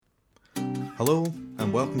Hello,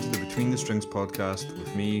 and welcome to the Between the Strings podcast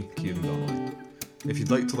with me, Kieran Donnelly. If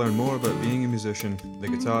you'd like to learn more about being a musician, the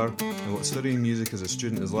guitar, and what studying music as a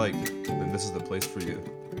student is like, then this is the place for you.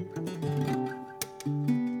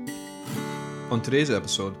 On today's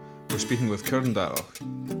episode, we're speaking with Kieran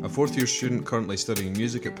Darragh, a fourth-year student currently studying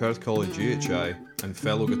music at Perth College UHI and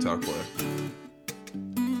fellow guitar player.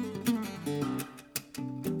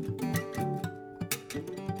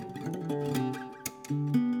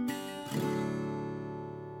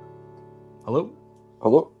 Hello.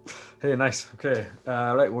 Hello. Hey, nice. Okay.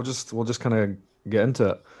 Right. We'll just kind of get into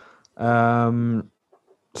it.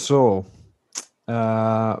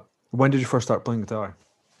 When did you first start playing guitar?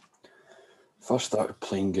 First started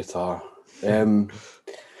playing guitar. I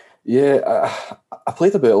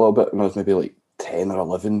played a little bit when I was maybe like 10 or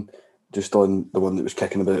 11, just on the one that was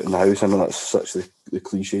kicking about in the house. I know that's such the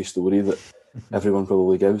cliche story that everyone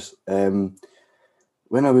probably gives.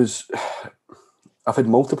 I've had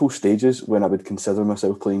multiple stages when I would consider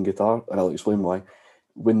myself playing guitar, and I'll explain why.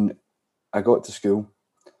 When I got to school,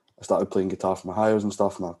 I started playing guitar for my hires and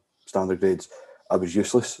stuff, my standard grades. I was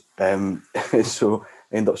useless, so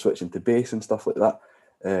I ended up switching to bass and stuff like that.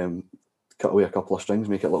 Cut away a couple of strings,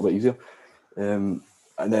 make it a little bit easier. And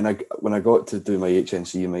then when I got to do my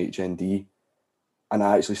HNC and my HND, and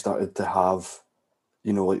I actually started to have,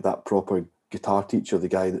 like that proper guitar teacher, the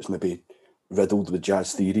guy that's maybe riddled with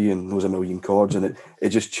jazz theory and knows a million chords, and it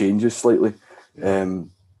just changes slightly,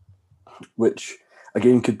 which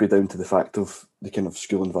again could be down to the fact of the kind of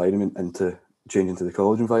school environment into changing to the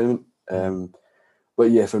college environment.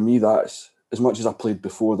 But yeah, for me, that's, as much as I played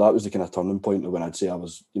before, that was the kind of turning point of when I'd say I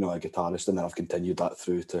was, a guitarist, and then I've continued that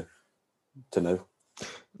through to now.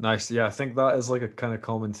 Nice. Yeah, I think that is like a kind of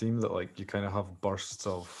common theme, that like you kind of have bursts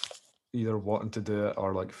of either wanting to do it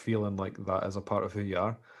or like feeling like that is a part of who you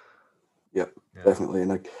are. Yep, yeah. Definitely.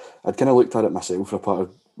 And I'd kind of looked at it myself for a part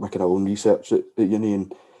of my kind of own research at uni,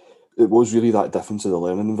 and it was really that difference of the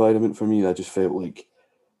learning environment for me. I just felt like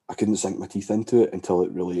I couldn't sink my teeth into it until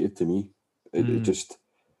it related to me. It just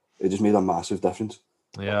made a massive difference.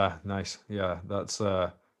 Yeah, nice. Yeah, that's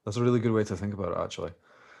a really good way to think about it, actually.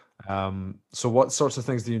 So what sorts of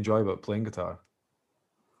things do you enjoy about playing guitar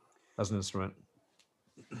as an instrument?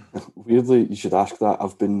 Weirdly, you should ask that.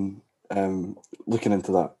 I've been looking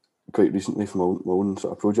into that quite recently for my own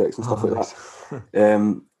sort of projects and stuff like that.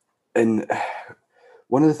 And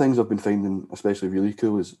one of the things I've been finding especially really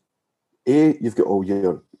cool is, you've got all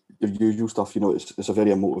your usual stuff. It's a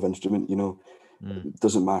very emotive instrument. It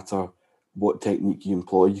doesn't matter what technique you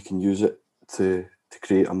employ, you can use it to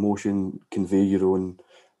create emotion, convey your own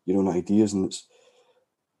ideas, and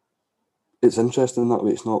it's interesting that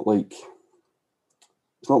way. It's not like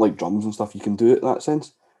drums and stuff. You can do it in that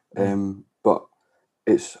sense, but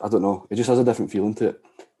I don't know, it just has a different feeling to it.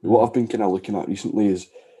 What I've been kind of looking at recently is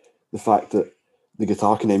the fact that the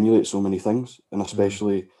guitar can emulate so many things, and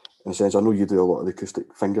especially in a sense, I know you do a lot of the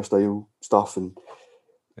acoustic fingerstyle stuff, and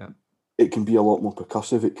it can be a lot more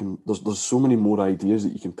percussive. There's so many more ideas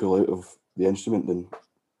that you can pull out of the instrument than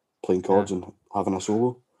playing chords and having a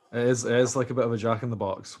solo. It is like a bit of a jack in the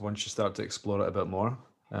box once you start to explore it a bit more.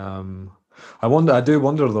 I do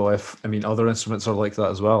wonder though if other instruments are like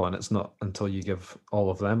that as well, and it's not until you give all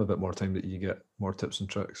of them a bit more time that you get more tips and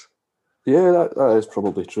tricks. Yeah, that is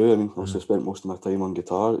probably true. I also spent most of my time on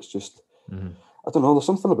guitar. It's just I don't know, there's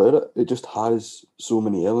something about it. It just has so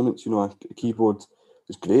many elements. A keyboard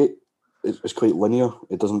is great. It's quite linear.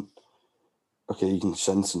 It doesn't. Okay, you can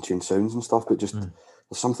synth and change sounds and stuff, but just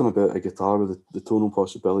there's something about a guitar with the tonal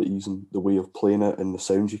possibilities and the way of playing it and the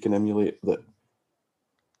sounds you can emulate that.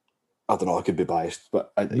 I don't know. I could be biased,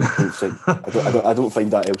 but I don't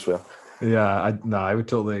find that elsewhere. Yeah, I would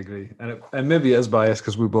totally agree, and maybe it is biased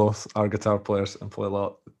because we both are guitar players and play a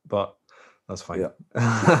lot, but that's fine.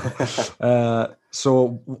 Yeah.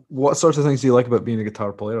 So, what sorts of things do you like about being a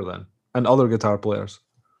guitar player then, and other guitar players?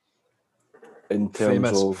 In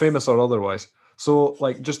terms famous or otherwise. So,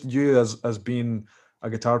 like, just you as being a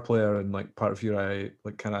guitar player and like part of your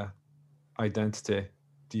like kind of identity.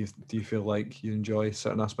 Do you feel like you enjoy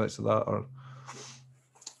certain aspects of that, or?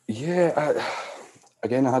 Yeah, I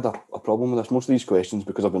had a problem with this. Most of these questions,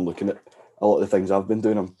 because I've been looking at a lot of the things I've been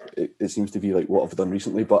doing, it seems to be like what I've done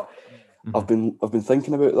recently. But I've been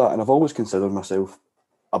thinking about that, and I've always considered myself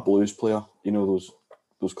a blues player.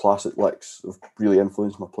 Those classic licks have really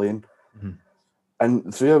influenced my playing.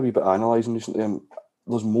 And through a wee bit of analysing recently,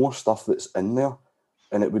 there's more stuff that's in there,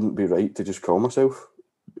 and it wouldn't be right to just call myself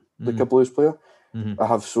like a blues player. I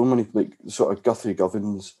have so many, like, sort of Guthrie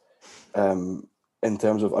Govins, in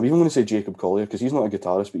terms of, I'm even going to say Jacob Collier, because he's not a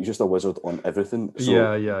guitarist, but he's just a wizard on everything.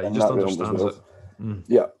 So he just understands it.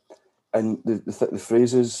 Yeah. And the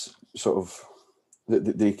phrases sort of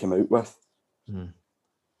that they come out with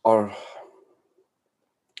are,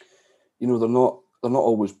 you know, they're not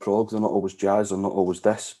always prog, they're not always jazz, they're not always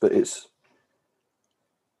this, but it's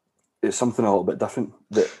something a little bit different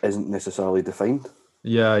that isn't necessarily defined.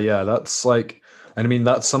 Yeah, that's like, and I mean,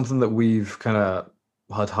 that's something that we've kind of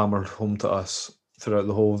had hammered home to us throughout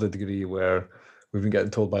the whole of the degree, where we've been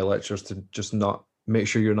getting told by lecturers to just not make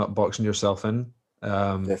sure you're not boxing yourself in,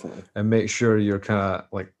 Definitely. and make sure you're kind of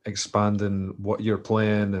like expanding what you're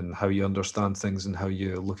playing and how you understand things and how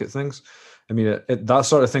you look at things. I mean, that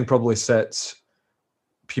sort of thing probably sets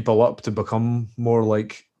people up to become more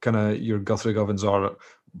like kind of your Guthrie Govans, or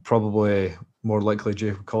probably more likely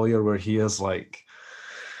Jacob Collier, where he is like,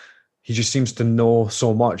 he just seems to know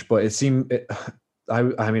so much. But I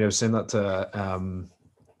mean, I was saying that to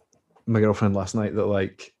my girlfriend last night, that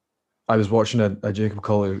like I was watching a Jacob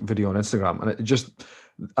Collier video on Instagram, and it just,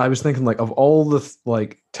 I was thinking like, of all the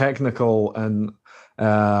like technical and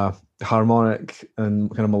harmonic and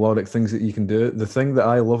kind of melodic things that you can do, the thing that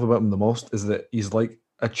I love about him the most is that he's like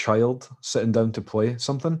a child sitting down to play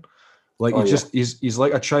something. Like he's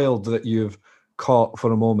like a child that you've caught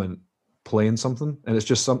for a moment playing something, and it's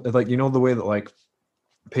just something like, you know, the way that like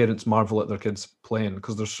parents marvel at their kids playing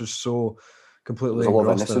because they're just so completely There's a lot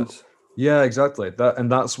of engrossed in it. innocence. Yeah, exactly.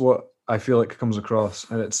 That's what I feel like comes across,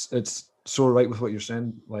 and it's so right with what you're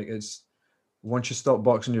saying. Like, it's, once you stop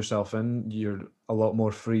boxing yourself in, you're a lot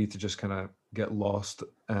more free to just kind of get lost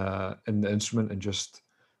in the instrument and just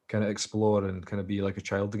kind of explore and kind of be like a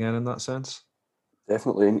child again in that sense.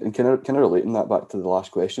 Definitely, and kind of relating that back to the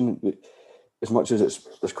last question, as much as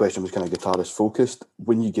this question was kind of guitarist focused,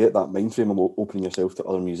 when you get that mind frame of opening yourself to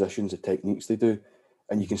other musicians, the techniques they do,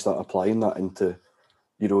 and you can start applying that into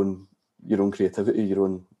your own creativity, your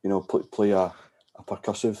own, you know, play a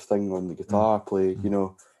percussive thing on the guitar, play, you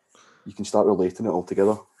know, you can start relating it all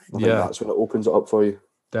together. I think that's when it opens it up for you.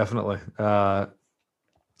 Definitely.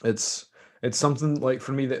 It's something like,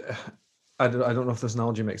 for me, that I don't know if this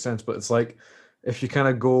analogy makes sense, but it's like, if you kind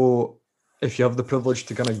of go, if you have the privilege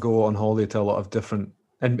to kind of go on holiday to a lot of different,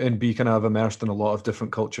 and be kind of immersed in a lot of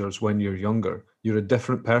different cultures when you're younger, you're a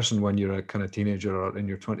different person when you're a kind of teenager or in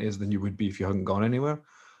your 20s than you would be if you hadn't gone anywhere.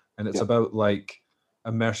 And it's about like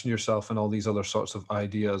immersing yourself in all these other sorts of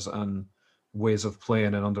ideas and ways of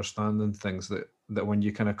playing and understanding things, that when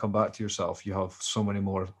you kind of come back to yourself, you have so many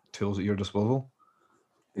more tools at your disposal.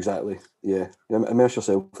 Exactly. Yeah. Immerse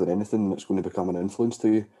yourself in anything that's going to become an influence to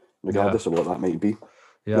you, regardless of what that might be.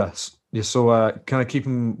 Yes. Yeah. So, kind of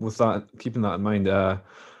keeping that in mind,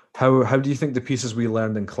 how do you think the pieces we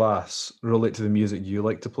learned in class relate to the music you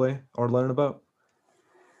like to play or learn about?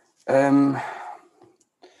 I'd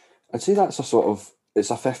say that's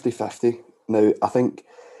it's a 50-50. Now, I think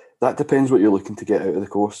that depends what you're looking to get out of the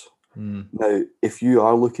course. Now, if you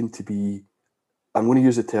are looking to be, I'm going to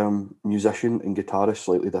use the term musician and guitarist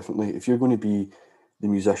slightly differently. If you're going to be the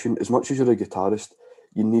musician, as much as you're a guitarist,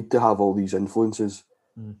 you need to have all these influences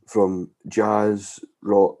from jazz,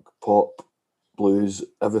 rock, pop, blues,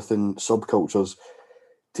 everything, subcultures,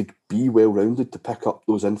 to be well-rounded, to pick up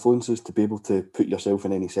those influences, to be able to put yourself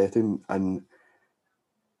in any setting and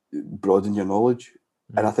broaden your knowledge.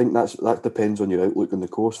 And I think that depends on your outlook on the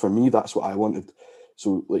course. For me, that's what I wanted.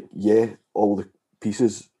 So, like, yeah, all the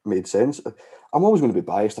pieces made sense. I'm always going to be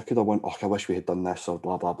biased. I could have went, oh, I wish we had done this or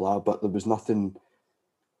blah, blah, blah. But there was nothing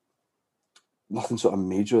sort of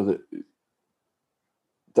major that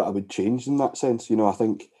I would change in that sense. You know, I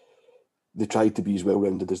think they tried to be as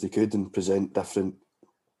well-rounded as they could and present different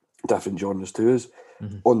genres to us.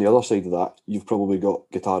 On the other side of that, you've probably got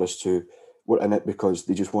guitarists who were in it because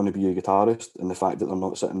they just want to be a guitarist, and the fact that they're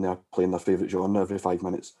not sitting there playing their favourite genre every 5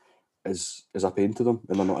 minutes is a pain to them,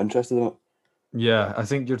 and they're not interested in it. Yeah, I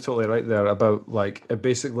think you're totally right there about, like, it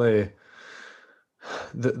basically,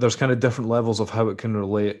 there's kind of different levels of how it can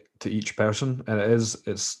relate to each person, and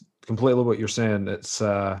it's completely what you're saying. It's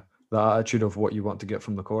the attitude of what you want to get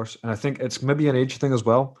from the course, and I think it's maybe an age thing as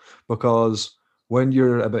well, because when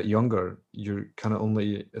you're a bit younger, you're kind of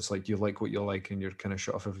only, it's like you like what you like and you're kind of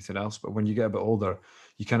shut off everything else. But when you get a bit older,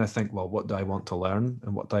 you kind of think, well, what do I want to learn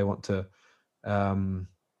and what do I want to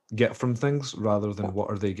get from things, rather than what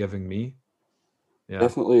are they giving me. Yeah.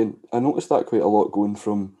 Definitely, and I noticed that quite a lot going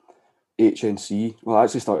from HNC. Well, I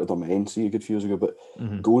actually started on my NC a good few years ago, but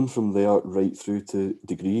going from there right through to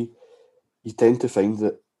degree, you tend to find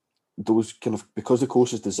that those kind of, because the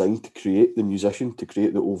course is designed to create the musician, to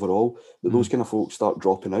create the overall, that those kind of folks start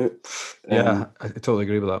dropping out. Yeah, I totally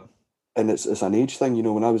agree with that. And it's an age thing. You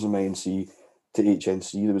know, when I was in my NC to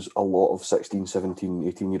HNC, there was a lot of 16,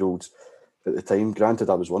 17, 18-year-olds at the time. Granted,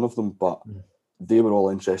 I was one of them, but they were all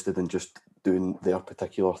interested in just doing their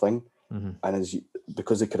particular thing. Mm-hmm. And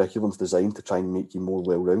because the curriculum's designed to try and make you more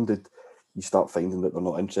well-rounded, you start finding that they're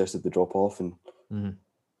not interested, they drop off, and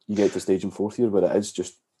you get to stage in fourth year where it is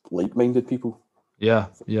just like-minded people. Yeah.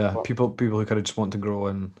 People who kind of just want to grow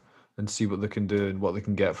and see what they can do and what they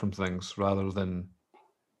can get from things, rather than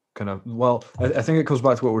kind of. Well, I think it goes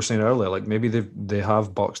back to what we were saying earlier. Like maybe they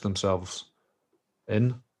have boxed themselves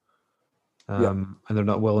in, and they're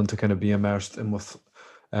not willing to kind of be immersed in with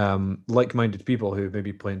like-minded people who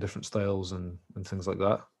maybe play in different styles and things like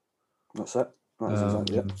that. That's it. That's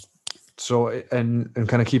exactly it. So, and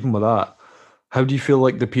kind of keeping with that, how do you feel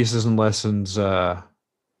like the pieces and lessons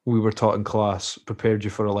we were taught in class prepared you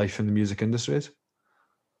for a life in the music industries?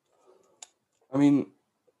 I mean,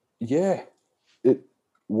 yeah,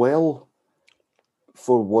 well,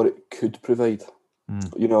 for what it could provide.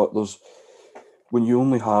 You know, when you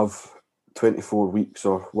only have 24 weeks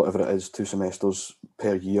or whatever it is, 2 semesters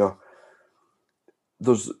per year,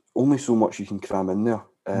 there's only so much you can cram in there.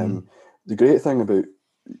 The great thing about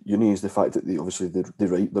uni is the fact that they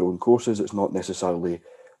write their own courses. It's not necessarily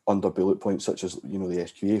under bullet points such as, you know, the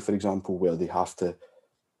SQA, for example, where they have to,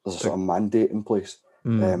 there's a sort of mandate in place.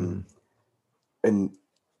 And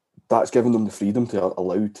that's given them the freedom to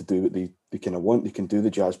allow to do what they kind of want. They can do the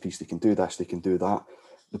jazz piece, they can do this, they can do that.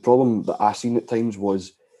 The problem that I seen at times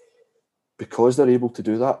was, because they're able to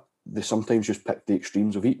do that, they sometimes just picked the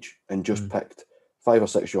extremes of each and just picked 5 or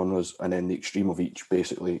 6 genres and then the extreme of each,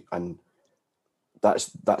 basically. And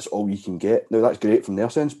that's all you can get. Now, that's great from their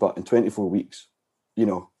sense, but in 24 weeks, you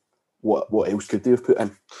know, what else could they have put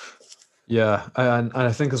in? Yeah, and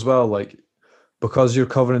I think as well, like, because you're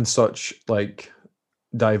covering such like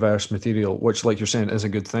diverse material, which, like you're saying, is a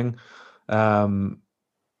good thing.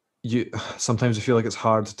 You sometimes I feel like it's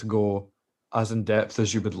hard to go as in depth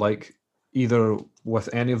as you would like, either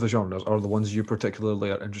with any of the genres or the ones you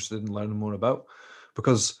particularly are interested in learning more about,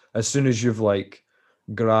 because as soon as you've like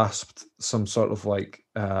grasped some sort of like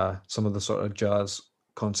some of the sort of jazz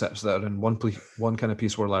concepts that are in one kind of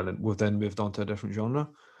piece we're learning, we've then moved on to a different genre.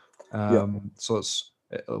 So it's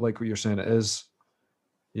like what you're saying, it is,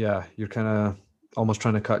 yeah, you're kind of almost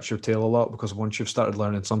trying to catch your tail a lot, because once you've started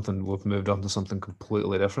learning something, we've moved on to something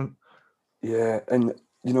completely different. Yeah, and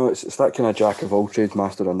you know, it's that kind of jack of all trades,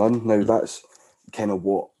 master of none. Now, that's kind of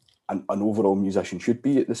what an overall musician should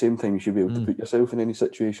be. At the same time, you should be able to put yourself in any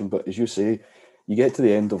situation. But as you say, you get to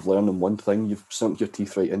the end of learning one thing, you've sunk your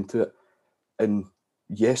teeth right into it. And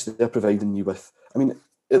yes, they're providing you with, I mean,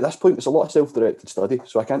 at this point, it's a lot of self-directed study.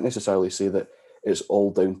 So I can't necessarily say that it's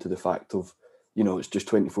all down to the fact of, you know, it's just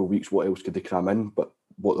 24 weeks, what else could they cram in? But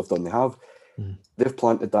what they've done, they have. They've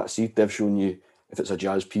planted that seed. They've shown you, if it's a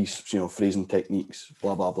jazz piece, you know, phrasing techniques,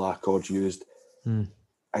 blah, blah, blah, chords used, and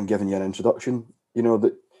giving you an introduction. You know,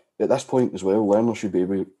 that at this point as well, learners should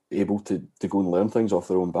be able to go and learn things off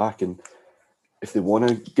their own back. And if they want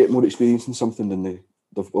to get more experience in something, then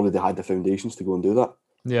they've already had the foundations to go and do that.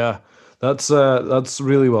 Yeah, that's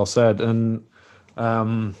really well said. And I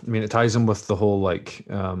mean, it ties in with the whole like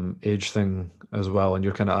age thing as well, and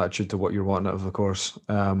your kind of attitude to what you're wanting out of the course.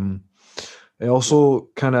 It also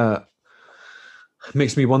kind of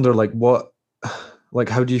makes me wonder, like,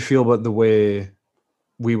 how do you feel about the way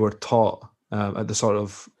we were taught at the sort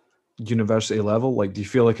of university level? Like, do you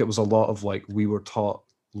feel like it was a lot of like we were taught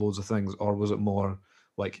loads of things, or was it more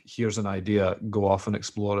like, here's an idea, go off and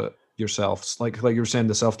explore it yourself? Like you were saying,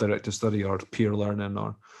 the self-directed study or peer learning,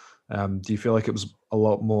 or do you feel like it was a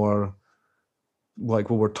lot more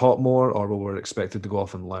like we were taught more, or we were expected to go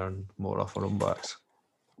off and learn more off our own backs?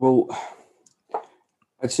 Well,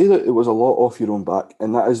 I'd say that it was a lot off your own back,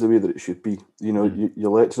 and that is the way that it should be. You know,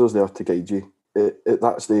 your lecturer's there to guide you. At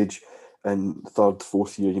that stage, in third,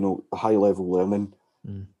 fourth year, you know, high level learning.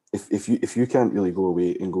 If you can't really go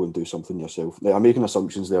away and go and do something yourself, now I'm making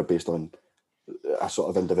assumptions there based on a sort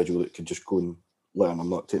of individual that could just go and learn. I'm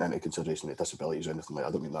not taking into consideration their disabilities or anything like that.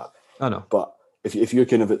 I don't mean that. I know. But if you're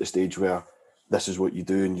kind of at the stage where this is what you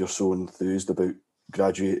do and you're so enthused about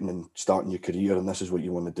graduating and starting your career and this is what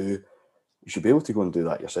you want to do, you should be able to go and do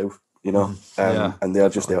that yourself, you know. And they're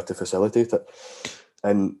just there to facilitate it.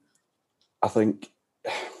 And I think,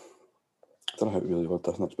 I don't know how to really word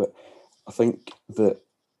this next, but I think that,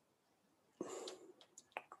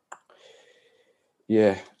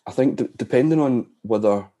 I think depending on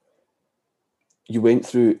whether you went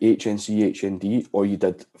through HNC, HND, or you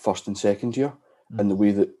did first and second year, and the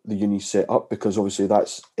way that the uni's set up, because obviously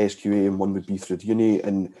that's SQA and one would be through the uni,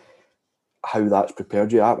 and how that's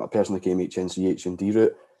prepared you. I personally came HNC, HND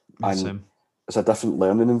route, and it's a different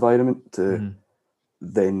learning environment to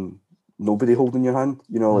then nobody holding your hand.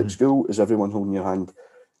 You know, like school is everyone holding your hand.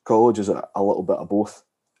 college is a little bit of both,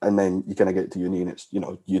 and then you kind of get to uni and it's, you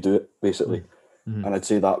know, you do it basically. Mm-hmm. And I'd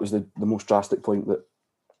say that was the most drastic point that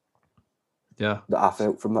Yeah. that I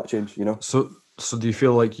felt from that change, you know. So do you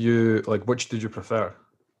feel like which did you prefer?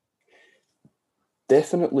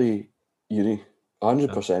 Definitely uni,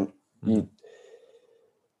 100%. Mm-hmm.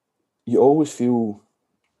 You always feel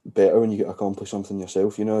better when you get to accomplish something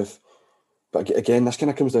yourself, you know. But again, this kind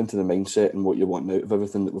of comes down to the mindset and what you want out of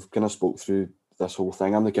everything that we've kind of spoke through this whole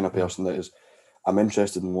thing. I'm the kind of person that is, I'm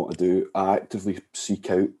interested in what to do. I actively seek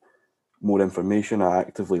out more information. I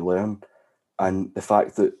actively learn. And the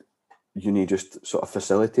fact that uni just sort of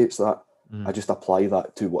facilitates that, I just apply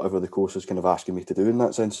that to whatever the course is kind of asking me to do in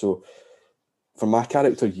that sense. So for my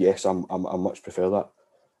character, yes, I much prefer that.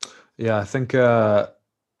 Yeah, I think I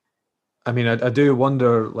mean I do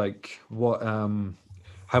wonder like what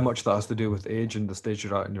how much that has to do with age and the stage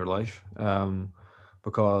you're at in your life.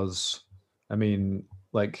 Because I mean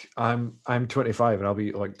like I'm 25 and I'll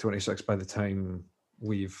be like 26 by the time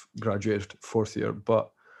we've graduated fourth year, but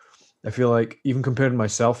I feel like even comparing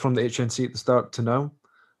myself from the HNC at the start to now,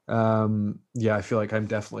 yeah, I feel like I'm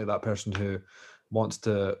definitely that person who wants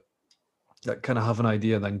to that kind of have an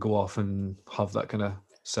idea and then go off and have that kind of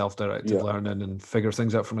self-directed Yeah, learning and figure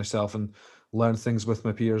things out for myself and learn things with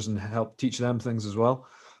my peers and help teach them things as well,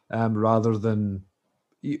 rather than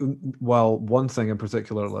well, one thing in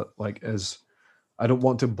particular like is I don't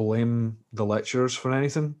want to blame the lecturers for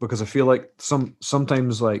anything because I feel like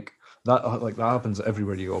sometimes like that happens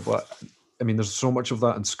everywhere you go. But I mean, there's so much of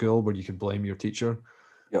that in school where you could blame your teacher,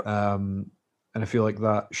 yeah, and I feel like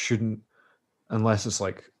that shouldn't, unless it's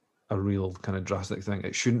like a real kind of drastic thing,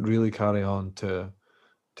 it shouldn't really carry on to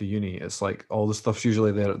uni. It's like all the stuff's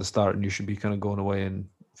usually there at the start, and you should be kind of going away and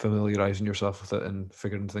familiarizing yourself with it and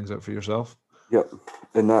figuring things out for yourself. yeah.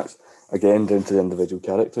 And that's again down to the individual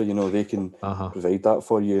character. You know, they can provide that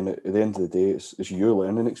for you, and at the end of the day, it's your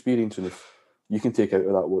learning experience, and if you can take out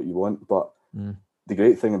of that what you want. But the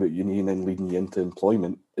great thing about uni and then leading you into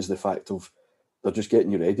employment is the fact of they're just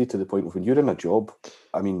getting you ready to the point of when you're in a job.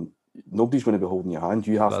 I mean, nobody's going to be holding your hand.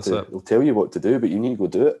 You have That's to. it. They'll tell you what to do, but you need to go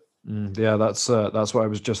do it. Yeah, that's what I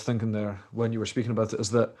was just thinking there when you were speaking about it.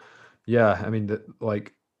 Is that, yeah, I mean that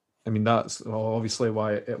like, I mean that's obviously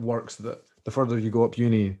why it works. That the further you go up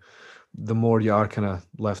uni, the more you are kind of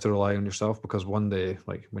left to rely on yourself because one day,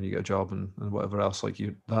 like when you get a job and whatever else, like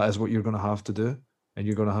that is what you're going to have to do, and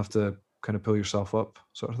you're going to have to kind of pull yourself up,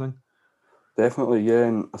 sort of thing. Definitely, yeah.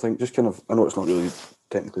 And I think just kind of, I know it's not really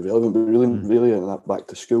technically relevant, but really in that back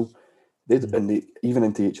to school, and they even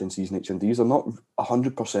into HNCs and HNDs, they're not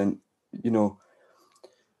 100%. You know,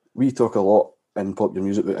 we talk a lot in popular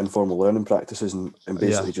music about informal learning practices and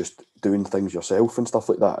basically just doing things yourself and stuff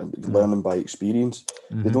like that and learning by experience.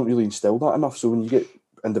 They don't really instill that enough. So when you get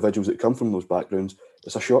individuals that come from those backgrounds,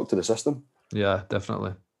 it's a shock to the system. Yeah,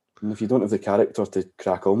 definitely. And if you don't have the character to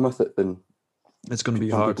crack on with it, then it's going to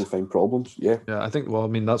be some hard. people find problems. Yeah. Yeah, I think. Well, I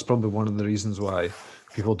mean, that's probably one of the reasons why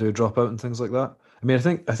people do drop out and things like that. I mean,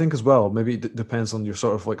 I think as well. Maybe it depends on your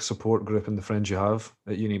sort of like support group and the friends you have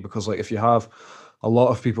at uni. Because like if you have a lot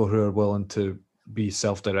of people who are willing to be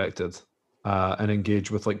self-directed and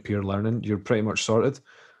engage with like peer learning, you're pretty much sorted.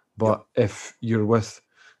 But if you're with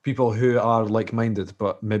people who are like-minded,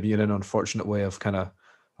 but maybe in an unfortunate way of kind of,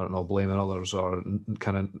 I don't know, blaming others or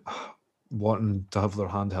kind of wanting to have their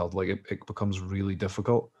hand held, like it becomes really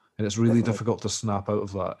difficult. And it's really difficult to snap out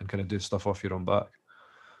of that and kind of do stuff off your own back.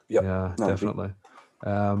 Yep. Yeah, definitely.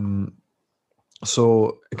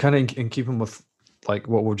 So kind of in keeping with like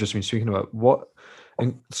what we've just been speaking about, what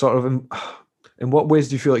in what ways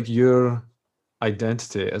do you feel like your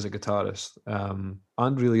identity as a guitarist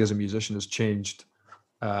and really as a musician has changed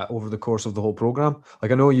over the course of the whole program?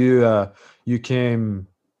 Like I know you came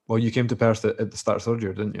to Perth at the start of third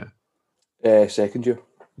year, didn't you? Second year.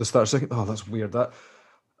 The start of second. Oh, that's weird. That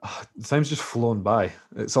the time's just flown by.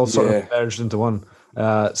 It's all sort of merged into one.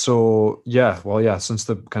 So yeah, well, yeah. Since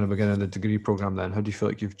the kind of beginning of the degree program, then how do you feel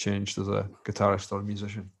like you've changed as a guitarist or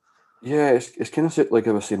musician? Yeah, it's kind of like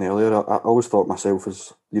I was saying earlier. I always thought myself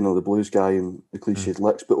as, you know, the blues guy and the cliched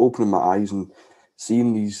licks, but opening my eyes and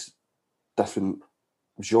seeing these different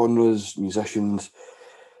genres, musicians,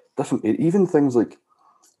 different, even things like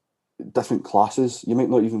different classes. You might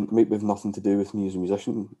have nothing to do with me as a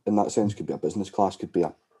musician in that sense. Could be a business class, could be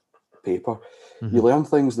a paper. You learn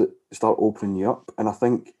things that start opening you up, and I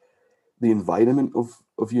think the environment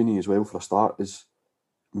of uni as well for a start is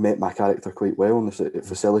met my character quite well, and it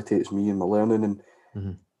facilitates me and my learning.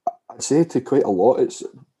 And I'd say to quite a lot, it's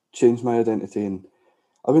changed my identity. And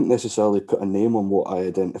I wouldn't necessarily put a name on what I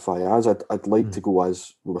identify as. I'd like to go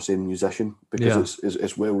as we were saying musician because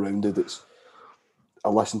it's well rounded. I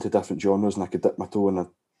listened to different genres and I could dip my toe in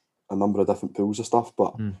a number of different pools of stuff,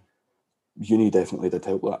 but uni definitely did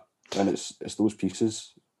help that. And it's those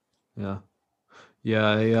pieces. I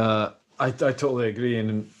totally agree.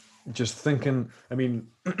 And just thinking, I mean,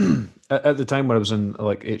 at the time when I was in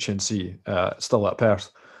like HNC, still at Perth,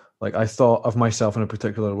 like I thought of myself in a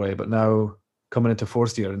particular way, but now coming into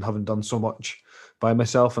fourth year and having done so much by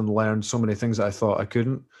myself and learned so many things that I thought I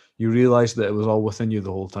couldn't, you realize that it was all within you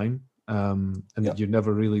the whole time. And that you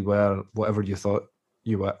never really were whatever you thought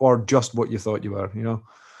you were, or just what you thought you were, you know?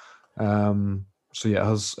 So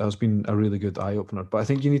yeah, it has been a really good eye opener, but I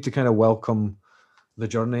think you need to kind of welcome the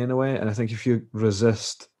journey in a way. And I think if you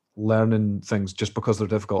resist learning things just because they're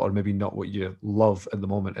difficult or maybe not what you love at the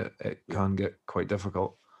moment, it can get quite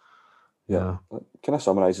difficult. Yeah. It kind of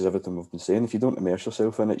summarizes everything we've been saying. If you don't immerse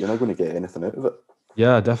yourself in it, you're not going to get anything out of it.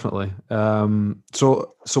 Yeah, definitely.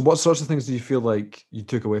 So what sorts of things do you feel like you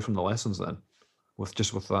took away from the lessons then, with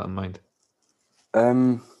that in mind?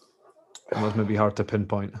 It was maybe hard to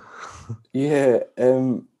pinpoint. Yeah,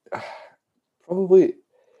 probably.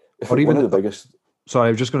 Or even one of the biggest. Sorry,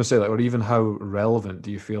 I was just going to say, like, or even how relevant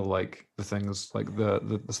do you feel like the things, like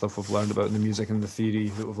the stuff we've learned about in the music and the theory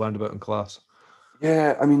that we've learned about in class?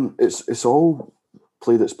 Yeah, I mean, it's all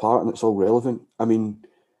played its part and it's all relevant. I mean,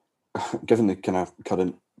 given the kind of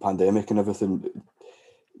current pandemic and everything,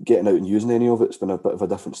 getting out and using any of it's been a bit of a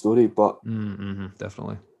different story. But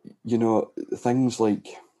definitely, you know, things like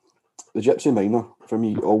the Gypsy Minor for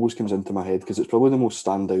me always comes into my head because it's probably the most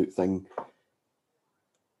standout thing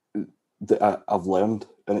that I've learned,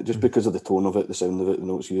 and it just because of the tone of it, the sound of it, the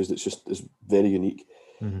notes used, it's very unique.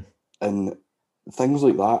 And things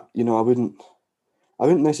like that, you know, I wouldn't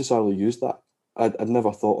necessarily use that. I'd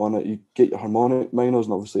never thought on it. You get your harmonic minors,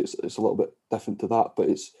 and obviously it's a little bit different to that, but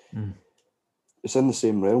it's in the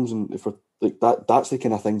same realms. And if we're like that, that's the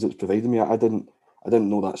kind of things it's provided me. I didn't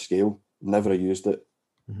know that scale. Never used it.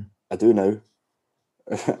 I do now.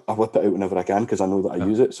 I whip it out whenever I can because I know that I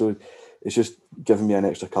use it. So it's just giving me an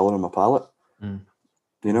extra colour on my palette. You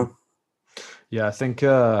know? Yeah, I think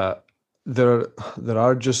there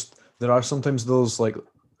are sometimes those like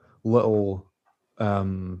little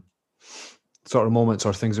sort of moments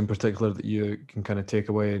or things in particular that you can kind of take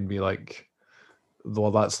away and be like,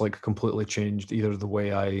 well, that's like completely changed either the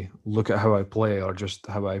way I look at how I play or just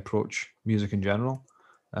how I approach music in general.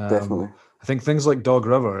 Definitely. I think things like Dog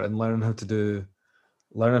River and learning how to do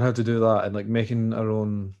that and like making our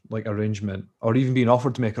own like arrangement or even being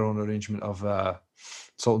offered to make our own arrangement of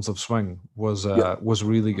Sultans of Swing was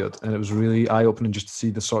really good, and it was really eye-opening just to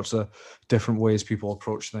see the sorts of different ways people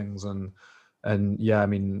approach things. And yeah, I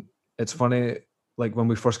mean, it's funny, like when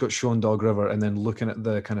we first got shown Dog River and then looking at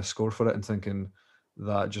the kind of score for it and thinking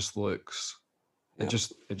that just looks it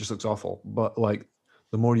just looks awful, but like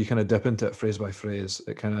the more you kind of dip into it phrase by phrase,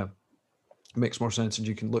 it kind of makes more sense, and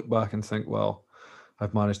you can look back and think, well,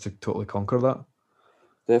 I've managed to totally conquer that.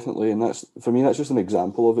 Definitely, and that's for me. That's just an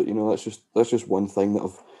example of it. You know, that's just one thing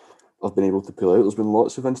that I've been able to pull out. There's been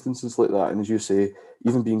lots of instances like that, and as you say,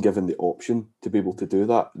 even being given the option to be able to do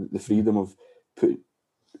that, the freedom of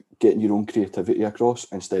getting your own creativity across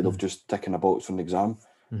instead of just ticking a box for an exam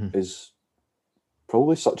is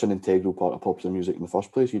probably such an integral part of popular music in the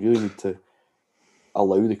first place. You really need to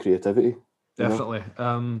allow the creativity. Definitely.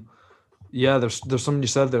 Yeah, there's something you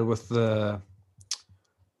said there with the.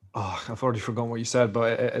 Oh, I've already forgotten what you said,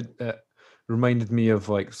 but it reminded me of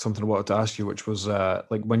like something I wanted to ask you, which was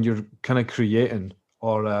like when you're kind of creating,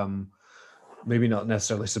 or maybe not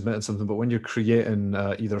necessarily submitting something, but when you're creating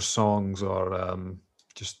either songs or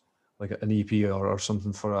just like an EP or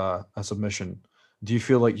something for a submission, do you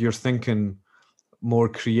feel like you're thinking more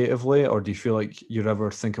creatively, or do you feel like you're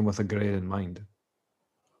ever thinking with a grade in mind?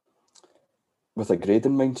 With a grade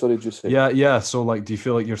in mind, sorry, did you say? Yeah. So, like, do you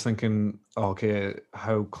feel like you're thinking, oh, okay,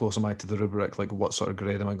 how close am I to the rubric? Like, what sort of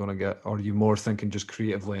grade am I going to get? Or are you more thinking just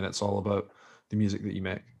creatively, and it's all about the music that you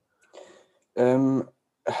make? A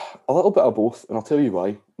little bit of both, and I'll tell you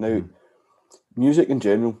why. Now, music in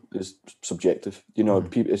general is subjective. You know,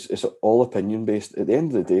 it's all opinion based. At the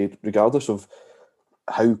end of the day, regardless of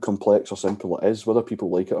how complex or simple it is, whether people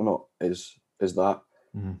like it or not, is that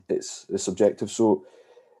it's subjective. So,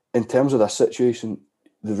 in terms of this situation,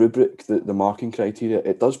 the rubric, the marking criteria,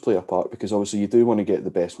 it does play a part because obviously you do want to get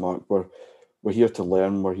the best mark. We're here to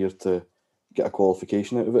learn. We're here to get a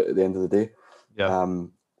qualification out of it at the end of the day. Yeah.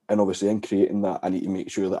 And obviously in creating that, I need to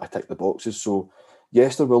make sure that I tick the boxes. So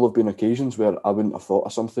yes, there will have been occasions where I wouldn't have thought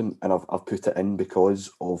of something and I've put it in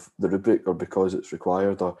because of the rubric or because it's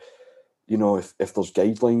required, or, you know, if there's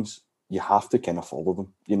guidelines, you have to kind of follow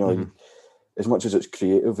them. You know, as much as it's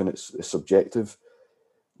creative and it's subjective,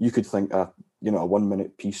 you could think a 1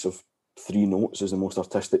 minute piece of 3 notes is the most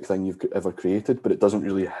artistic thing you've ever created, but it doesn't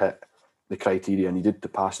really hit the criteria needed to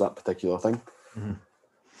pass that particular thing.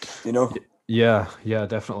 Mm-hmm. Yeah,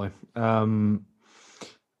 definitely.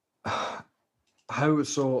 How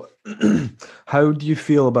so? How do you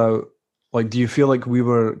feel about, like, do you feel like we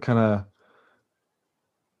were kind of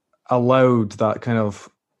allowed that kind of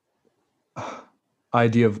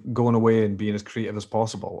idea of going away and being as creative as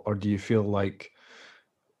possible, or do you feel like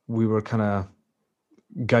we were kind of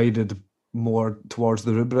guided more towards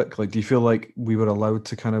the rubric? Like, do you feel like we were allowed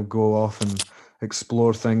to kind of go off and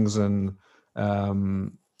explore things and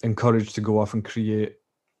encouraged to go off and create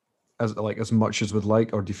as much as we'd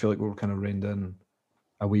like, or do you feel like we were kind of reined in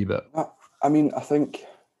a wee bit? I mean, I think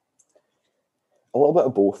a little bit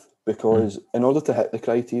of both, because in order to hit the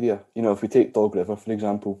criteria, if we take Dog River, for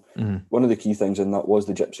example, one of the key things in that was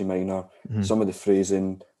the gypsy minor, some of the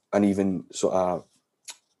phrasing, and even sort of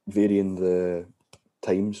varying the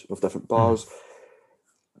times of different bars.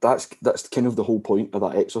 That's kind of the whole point of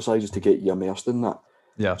that exercise, is to get you immersed in that.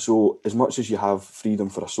 Yeah. So as much as you have freedom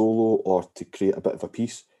for a solo or to create a bit of a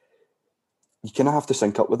piece, you kind of have to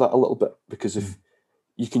sync up with that a little bit, because if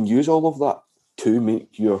you can use all of that to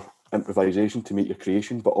make your improvisation, to make your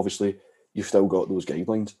creation, but obviously you've still got those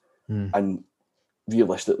guidelines. And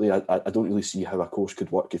realistically, I don't really see how a course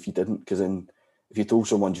could work if you didn't, because then if you told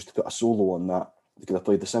someone just to put a solo on that, they could have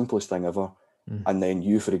played the simplest thing ever, and then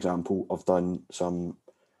you, for example, have done some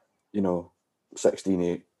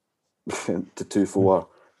 16/8 to 2/4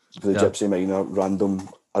 with the gypsy minor random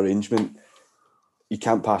arrangement. You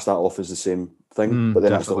can't pass that off as the same thing, but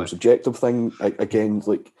then that's the whole subjective thing again.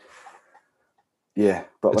 Like,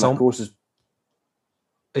 but when a course is,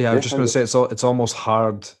 I was just going to say it's almost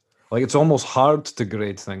hard. Like, it's almost hard to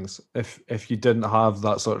grade things if you didn't have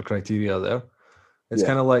that sort of criteria there. It's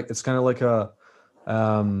kind of like a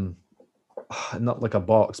not like a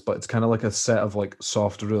box, but it's kind of like a set of like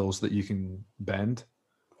soft rules that you can bend.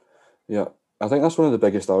 Yeah, I think that's one of the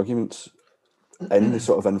biggest arguments in the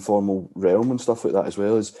sort of informal realm and stuff like that as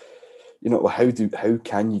well, is how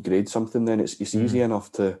can you grade something then? It's easy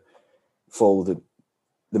enough to follow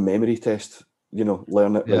the memory test,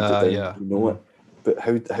 learn it, write it down, it. But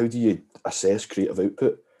how do you assess creative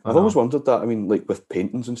output? I've always wondered that. I mean, like with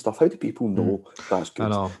paintings and stuff, how do people know that's good? I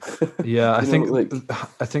know. Yeah, I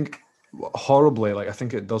think horribly, like, I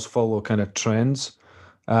think it does follow kind of trends.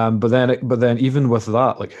 But then even with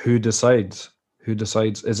that, like, who decides? Who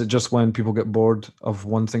decides? Is it just when people get bored of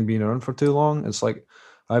one thing being around for too long? It's like,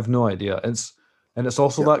 I have no idea. It's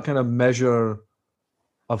also that kind of measure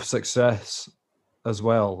of success as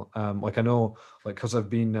well. Like, I know, like, because I've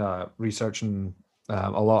been researching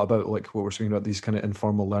a lot about, like, what we're speaking about, these kind of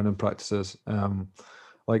informal learning practices.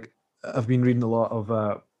 Like, I've been reading a lot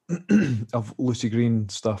of of Lucy Green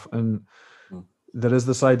stuff, and there is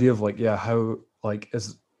this idea of like, how, like,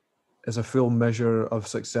 is a full measure of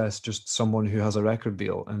success just someone who has a record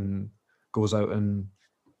deal and goes out and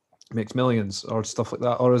makes millions or stuff like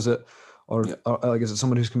that, or is it, or like, is it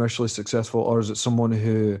someone who's commercially successful, or is it someone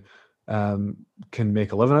who can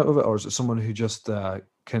make a living out of it, or is it someone who just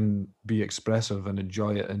can be expressive and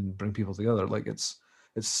enjoy it and bring people together? Like, it's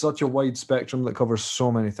such a wide spectrum that covers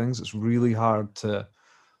so many things. It's really hard to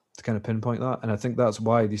kind of pinpoint that, and I think that's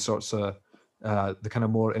why these sorts of the kind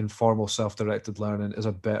of more informal self-directed learning is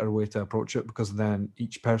a better way to approach it, because then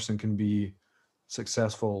each person can be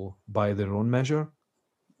successful by their own measure.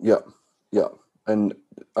 Yeah. And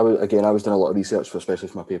I was doing a lot of research, especially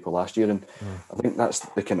for my paper last year, and I think that's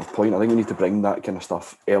the kind of point. I think we need to bring that kind of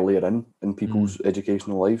stuff earlier in people's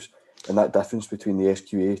educational lives, and that difference between the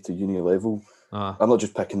SQA to uni level. I'm not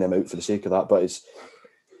just picking them out for the sake of that, but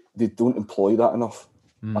they don't employ that enough,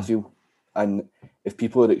 I feel. And if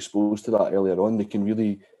people are exposed to that earlier on, they can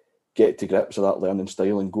really get to grips with that learning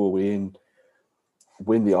style and go away. And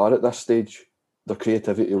when they are at this stage, their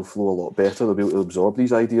creativity will flow a lot better. They'll be able to absorb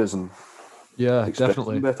these ideas and express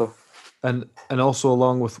them better. And also,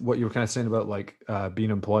 along with what you were kind of saying about like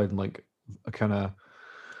being employed and like a kind of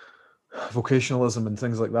vocationalism and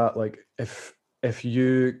things like that, like if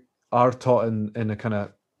you are taught in a kind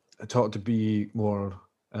of taught to be more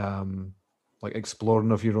like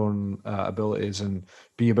exploring of your own abilities and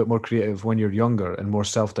be a bit more creative when you're younger and more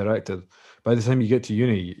self-directed, by the time you get to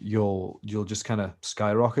uni, you'll just kind of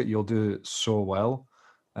skyrocket. You'll do so well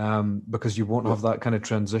because you won't have that kind of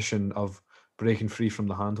transition of breaking free from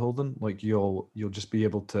the hand holding. Like, you'll just be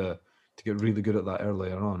able to get really good at that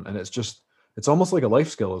earlier on, and it's almost like a life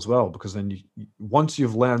skill as well, because then once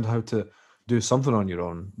you've learned how to do something on your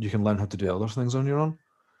own, you can learn how to do other things on your own.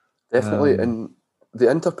 Definitely. And the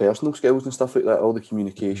interpersonal skills and stuff like that, all the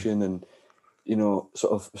communication and you know,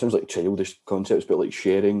 sort of, it sounds like childish concepts, but like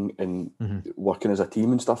sharing and working as a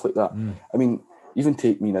team and stuff like that. I mean, even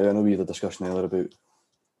take me now, I know we had a discussion earlier about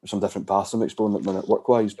some different paths I'm exploring at the minute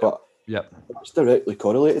work-wise, but it's directly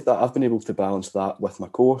correlated that I've been able to balance that with my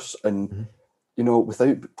course. And, you know,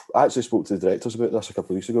 I actually spoke to the directors about this a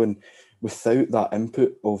couple of weeks ago, and without that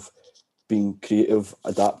input of being creative,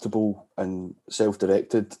 adaptable and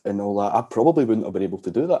self-directed and all that, I probably wouldn't have been able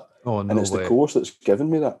to do that. Oh, no and it's way. The course that's given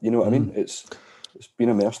me that, you know what I mean? It's been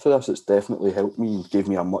immersed to this. It's definitely helped me and gave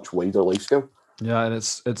me a much wider life skill. Yeah, and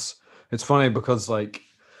it's funny because like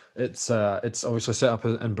it's obviously set up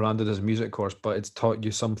and branded as a music course, but it's taught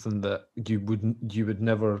you something that you would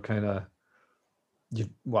never kind of you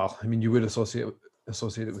would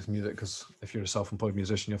associate it with music, because if you're a self-employed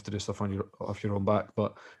musician you have to do stuff on off your own back,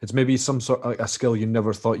 but it's maybe some sort of like a skill you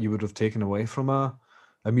never thought you would have taken away from a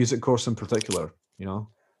music course in particular, you know.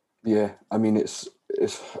 Yeah, I mean, it's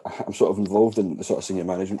I'm sort of involved in the sort of senior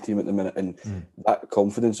management team at the minute, and that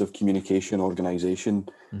confidence of communication, organisation,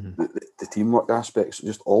 the teamwork aspects,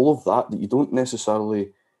 just all of that you don't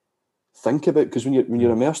necessarily think about, because when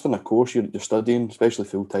you're immersed in a course, you're studying, especially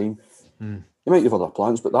full time. You might have other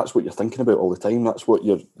plans, but that's what you're thinking about all the time. That's what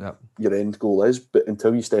your end goal is. But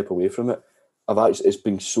until you step away from it, it's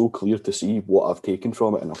been so clear to see what I've taken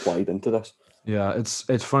from it and applied into this. Yeah, it's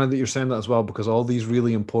funny that you're saying that as well, because all these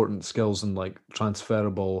really important skills and like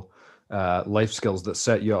transferable life skills that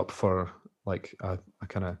set you up for like a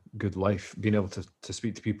kind of good life, being able to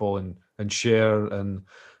speak to people and share and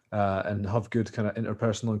have good kind of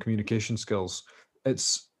interpersonal and communication skills.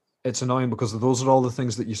 It's annoying because those are all the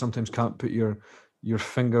things that you sometimes can't put your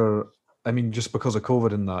finger. I mean, just because of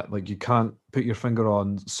COVID and that, like you can't put your finger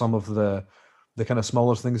on some of the kind of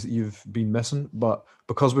smaller things that you've been missing, but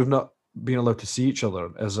because we've not being allowed to see each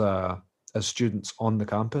other as students on the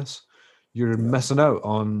campus, you're missing out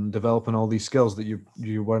on developing all these skills that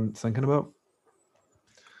you weren't thinking about.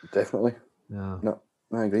 Definitely. Yeah. No,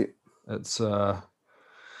 I agree. It's so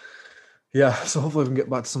hopefully we can get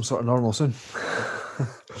back to some sort of normal soon.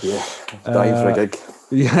 Yeah, dying for a gig.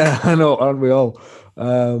 Yeah, I know, aren't we all?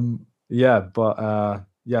 But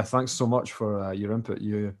thanks so much for your input.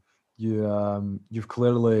 You've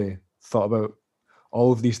clearly thought about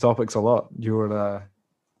all of these topics a lot. You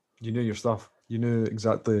knew your stuff. You knew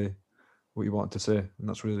exactly what you wanted to say, and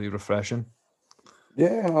that's really refreshing.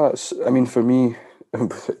 Yeah, I mean, for me,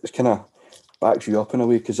 it's kind of backs you up in a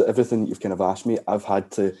way, because everything you've kind of asked me, I've had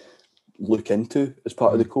to look into as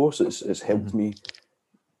part of the course. It's helped me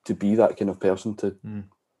to be that kind of person to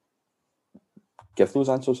give those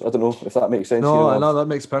answers. I don't know if that makes sense. No, that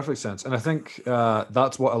makes perfect sense. And I think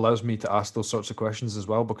that's what allows me to ask those sorts of questions as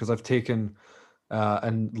well, because I've taken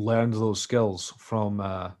and learned those skills from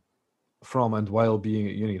and while being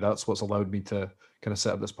at uni. That's what's allowed me to kind of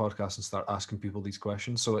set up this podcast and start asking people these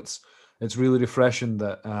questions. So it's really refreshing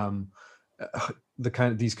that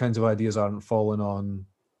these kinds of ideas aren't falling on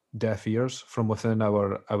deaf ears from within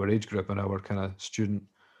our age group and our kind of student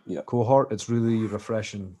cohort. It's really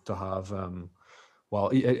refreshing to have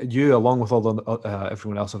you, along with all the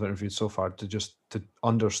everyone else I've interviewed so far, to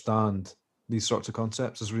understand these sorts of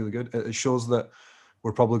concepts is really good. It shows that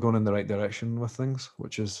we're probably going in the right direction with things,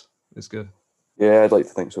 which is good. Yeah, I'd like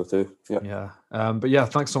to think so too. Yeah. But yeah,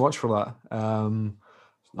 thanks so much for that.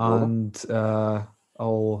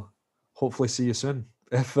 I'll hopefully see you soon.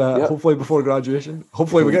 If hopefully before graduation.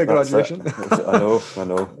 Hopefully we get graduation. I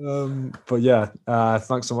know. But yeah,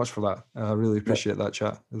 thanks so much for that. I really appreciate that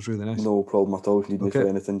chat. It was really nice. No problem at all. If you need me for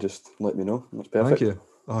anything, just let me know. That's perfect. Thank you.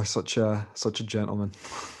 Oh, such a gentleman.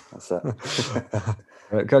 That's it.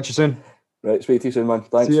 Right, catch you soon. Right, speak to you soon, man.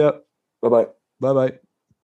 Thanks. See ya. Bye-bye. Bye-bye.